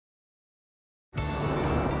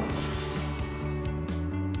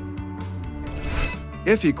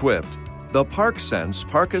If equipped, the ParkSense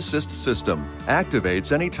Park Assist system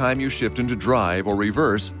activates anytime you shift into drive or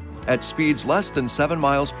reverse at speeds less than 7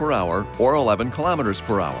 miles per hour or 11 kilometers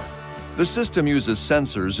per hour. The system uses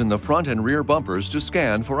sensors in the front and rear bumpers to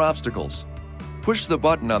scan for obstacles. Push the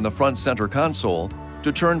button on the front center console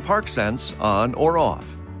to turn ParkSense on or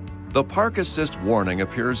off. The Park Assist warning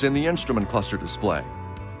appears in the instrument cluster display.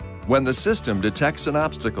 When the system detects an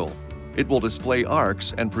obstacle, it will display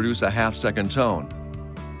arcs and produce a half-second tone.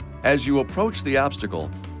 As you approach the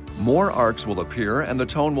obstacle, more arcs will appear and the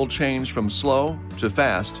tone will change from slow to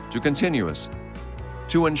fast to continuous.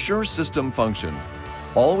 To ensure system function,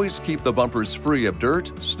 always keep the bumpers free of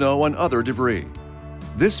dirt, snow, and other debris.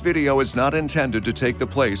 This video is not intended to take the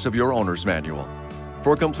place of your owner's manual.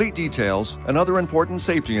 For complete details and other important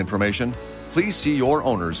safety information, please see your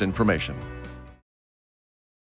owner's information.